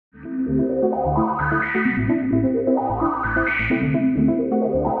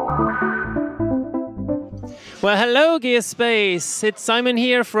Well, hello Gearspace, it's Simon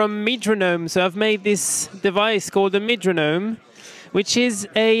here from Midronome. So I've made this device called the Midronome, which is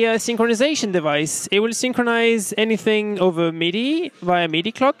a synchronization device. It will synchronize anything over MIDI via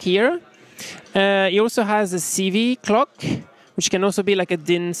MIDI clock here. It also has a CV clock, which can also be like a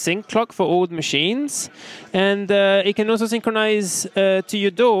DIN sync clock for old machines. And it can also synchronize to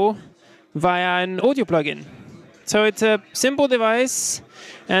your DAW via an audio plugin. So it's a simple device,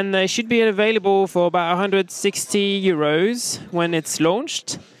 and it should be available for about 160 euros when it's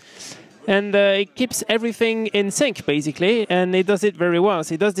launched. And it keeps everything in sync, basically, and it does it very well.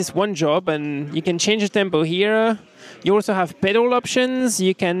 So it does this one job, and you can change the tempo here. You also have pedal options.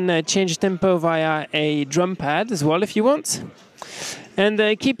 You can change the tempo via a drum pad as well if you want. And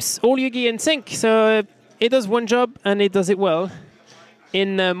it keeps all your gear in sync. So it does one job, and it does it well,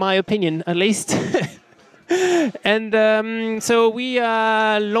 in my opinion, at least. And so we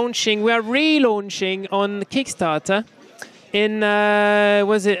are relaunching on Kickstarter in,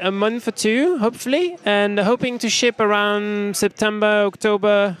 was it a month or two, hopefully, and hoping to ship around September,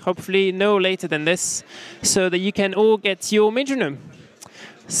 October, hopefully no later than this, so that you can all get your Midronome.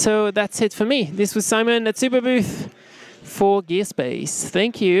 So that's it for me. This was Simon at Superbooth for Gearspace.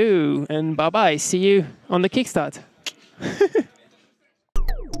 Thank you, and bye-bye. See you on the Kickstarter.